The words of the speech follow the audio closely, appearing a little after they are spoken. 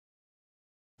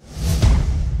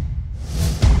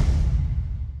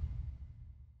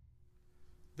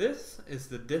This is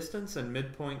the distance and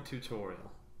midpoint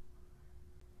tutorial.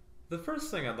 The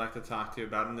first thing I'd like to talk to you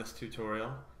about in this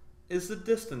tutorial is the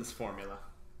distance formula.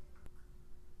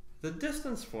 The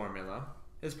distance formula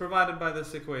is provided by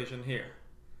this equation here.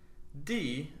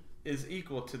 D is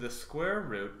equal to the square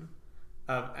root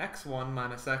of x1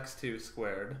 minus x2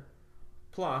 squared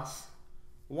plus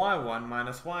y1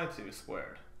 minus y2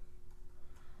 squared.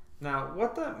 Now,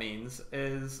 what that means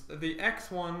is the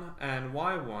x1 and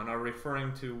y1 are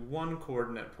referring to one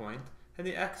coordinate point, and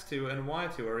the x2 and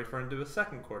y2 are referring to a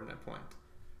second coordinate point.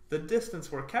 The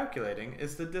distance we're calculating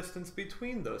is the distance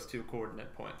between those two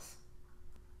coordinate points.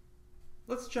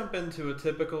 Let's jump into a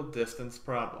typical distance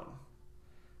problem.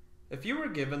 If you were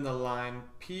given the line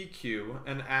PQ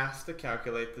and asked to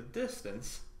calculate the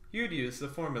distance, you'd use the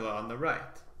formula on the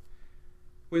right.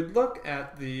 We'd look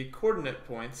at the coordinate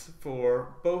points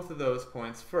for both of those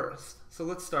points first. So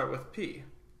let's start with P.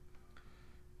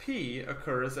 P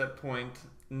occurs at point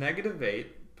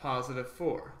 -8,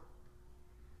 +4.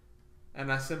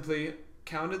 And I simply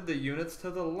counted the units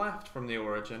to the left from the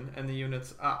origin and the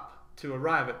units up to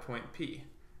arrive at point P.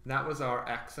 And that was our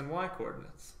x and y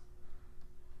coordinates.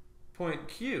 Point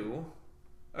Q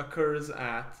occurs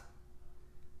at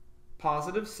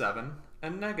 +7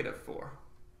 and -4.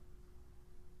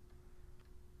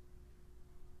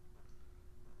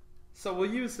 So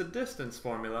we'll use the distance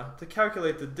formula to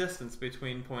calculate the distance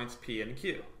between points P and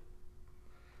Q.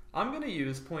 I'm going to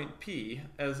use point P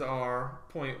as our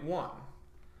point 1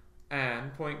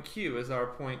 and point Q as our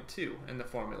point 2 in the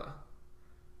formula.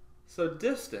 So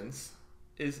distance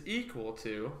is equal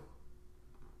to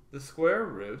the square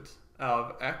root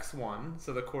of x1,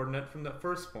 so the coordinate from the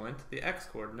first point, the x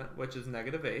coordinate, which is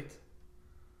 -8,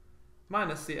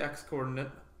 minus the x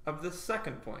coordinate of the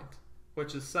second point,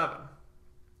 which is 7.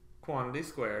 Quantity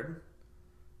squared,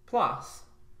 plus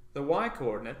the y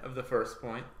coordinate of the first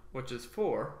point, which is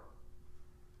 4,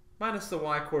 minus the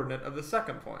y coordinate of the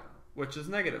second point, which is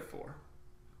 -4.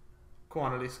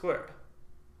 Quantity squared.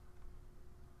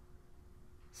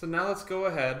 So now let's go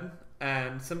ahead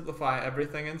and simplify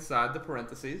everything inside the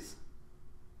parentheses.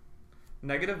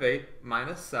 -8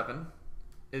 minus 7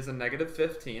 is a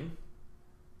 -15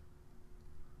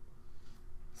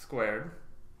 squared.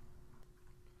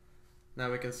 Now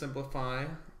we can simplify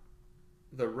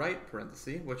the right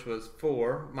parenthesis, which was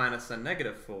 4 minus a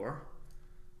 -4,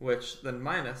 which then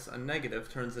minus a negative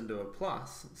turns into a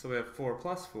plus. So we have 4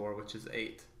 plus 4, which is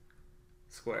 8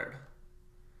 squared.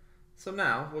 So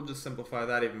now we'll just simplify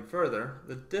that even further.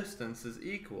 The distance is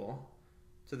equal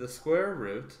to the square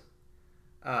root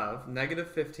of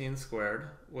 -15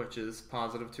 squared, which is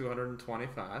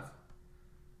 +225,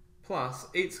 plus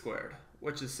 8 squared,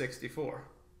 which is 64.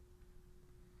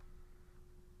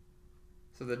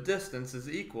 So the distance is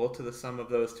equal to the sum of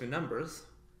those two numbers.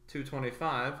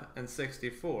 225 and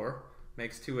 64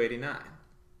 makes 289.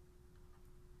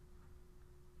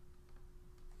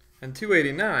 And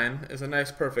 289 is a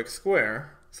nice perfect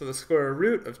square, so the square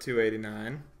root of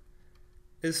 289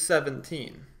 is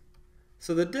 17.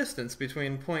 So the distance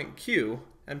between point Q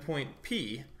and point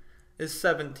P is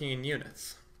 17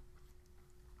 units.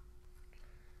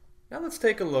 Now let's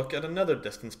take a look at another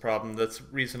distance problem that's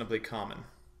reasonably common.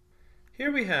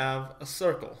 Here we have a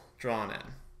circle drawn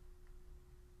in.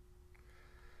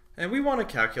 And we want to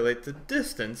calculate the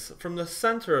distance from the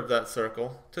center of that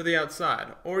circle to the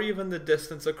outside, or even the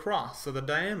distance across, so the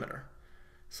diameter.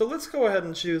 So let's go ahead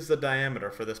and choose the diameter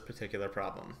for this particular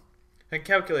problem, and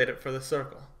calculate it for the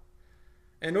circle.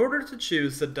 In order to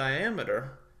choose the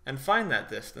diameter and find that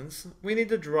distance, we need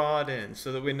to draw it in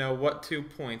so that we know what two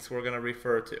points we're going to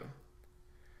refer to.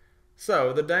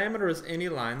 So the diameter is any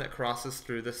line that crosses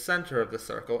through the center of the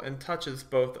circle and touches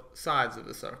both sides of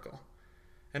the circle.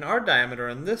 And our diameter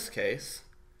in this case,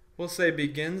 we'll say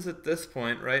begins at this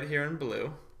point right here in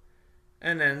blue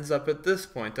and ends up at this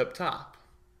point up top.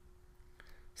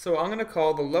 So I'm going to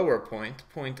call the lower point,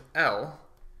 point L,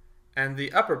 and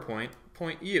the upper point,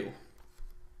 point U.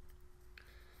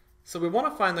 So we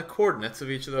want to find the coordinates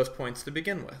of each of those points to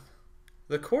begin with.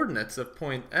 The coordinates of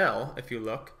point L, if you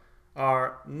look,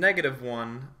 are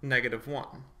 -1,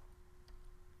 -1.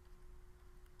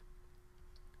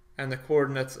 And the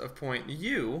coordinates of point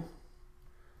U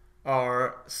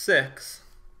are 6,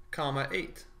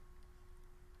 8.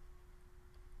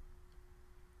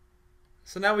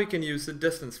 So now we can use the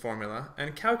distance formula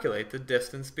and calculate the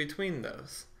distance between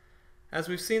those. As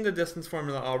we've seen the distance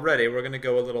formula already, we're going to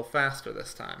go a little faster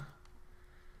this time.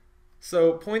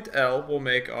 So point L will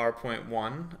make our point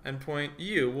 1, and point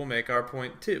U will make our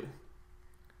point 2.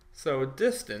 So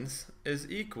distance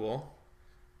is equal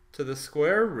to the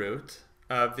square root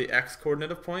of the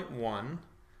x-coordinate of point 1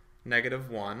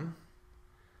 -1,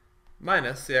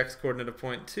 minus the x-coordinate of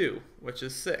point 2, which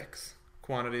is 6,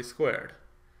 quantity squared,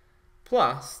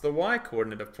 plus the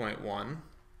y-coordinate of point 1,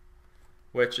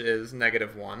 which is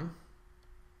 -1,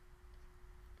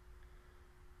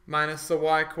 minus the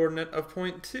y-coordinate of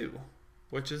point 2,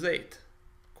 which is 8,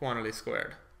 quantity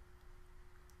squared.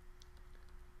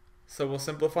 So we'll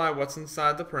simplify what's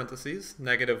inside the parentheses.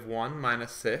 -1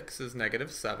 minus 6 is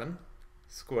 -7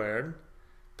 squared,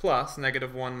 plus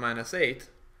 -1 minus 8,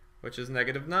 which is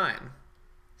 -9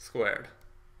 squared.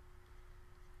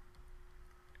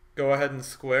 Go ahead and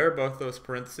square both those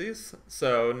parentheses.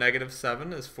 So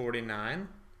 -7 is 49,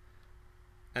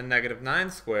 and -9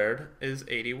 squared is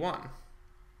 81.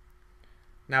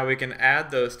 Now we can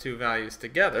add those two values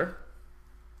together,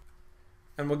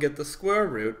 and we'll get the square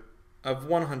root of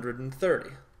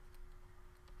 130.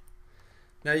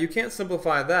 Now you can't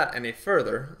simplify that any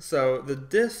further, so the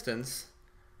distance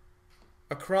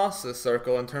across this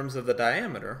circle in terms of the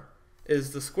diameter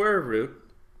is the square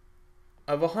root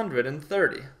of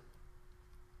 130.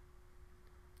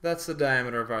 That's the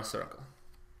diameter of our circle.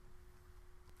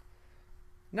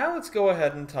 Now let's go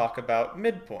ahead and talk about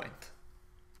midpoint.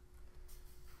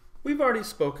 We've already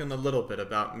spoken a little bit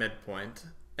about midpoint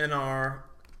in our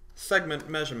segment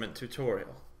measurement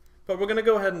tutorial, but we're going to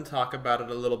go ahead and talk about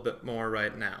it a little bit more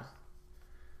right now.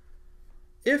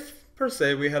 If, per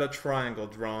se, we had a triangle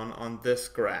drawn on this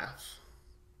graph,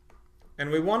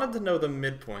 and we wanted to know the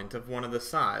midpoint of one of the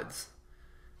sides,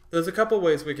 there's a couple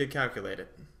ways we could calculate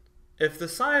it. If the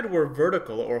side were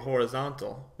vertical or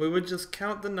horizontal, we would just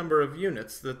count the number of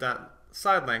units that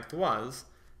side length was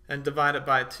and divide it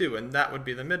by 2, and that would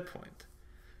be the midpoint.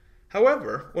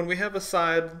 However, when we have a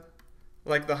side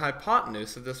like the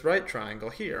hypotenuse of this right triangle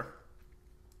here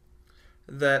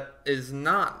that is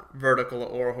not vertical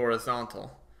or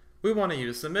horizontal, we want to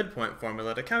use the midpoint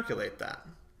formula to calculate that.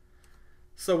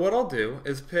 So what I'll do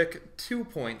is pick 2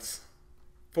 points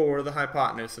for the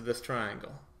hypotenuse of this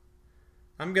triangle.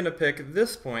 I'm going to pick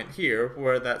this point here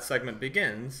where that segment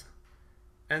begins,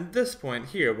 and this point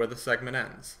here where the segment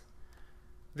ends.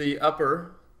 The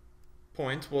upper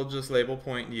point we'll just label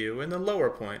point U, and the lower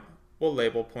point we'll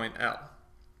label point L.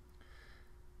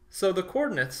 So the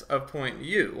coordinates of point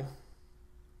U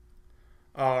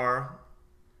are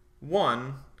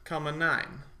 1,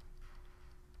 9,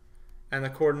 and the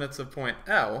coordinates of point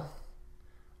L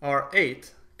are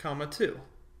 8, 2.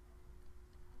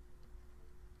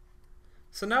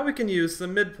 So now we can use the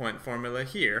midpoint formula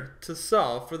here to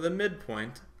solve for the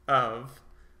midpoint of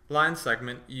line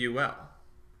segment UL.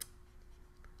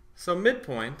 So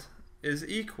midpoint is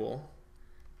equal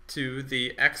to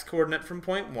the x-coordinate from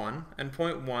point 1, and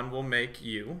point 1 will make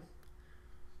U.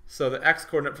 So the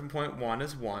x-coordinate from point 1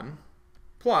 is 1,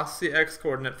 plus the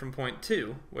x-coordinate from point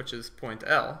 2, which is point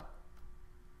L,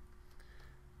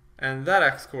 and that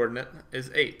x-coordinate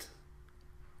is 8,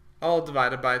 all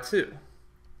divided by 2,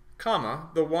 comma,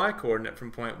 the y-coordinate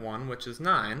from point 1, which is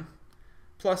 9,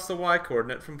 plus the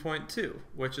y-coordinate from point 2,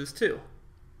 which is 2,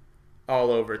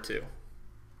 all over 2.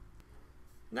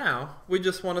 Now, we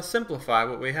just want to simplify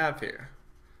what we have here.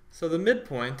 So the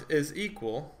midpoint is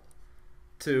equal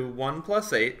to 1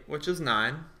 plus 8, which is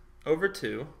 9, over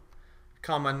 2,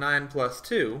 comma 9 plus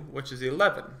 2, which is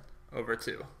 11, over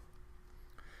 2.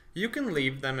 You can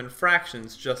leave them in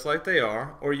fractions just like they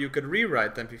are, or you could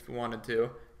rewrite them if you wanted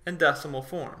to, in decimal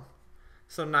form.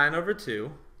 So 9 over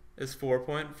 2 is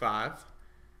 4.5,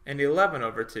 and 11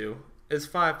 over 2 is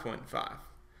 5.5.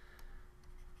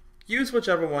 Use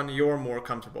whichever one you're more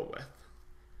comfortable with.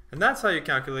 And that's how you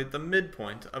calculate the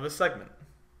midpoint of a segment.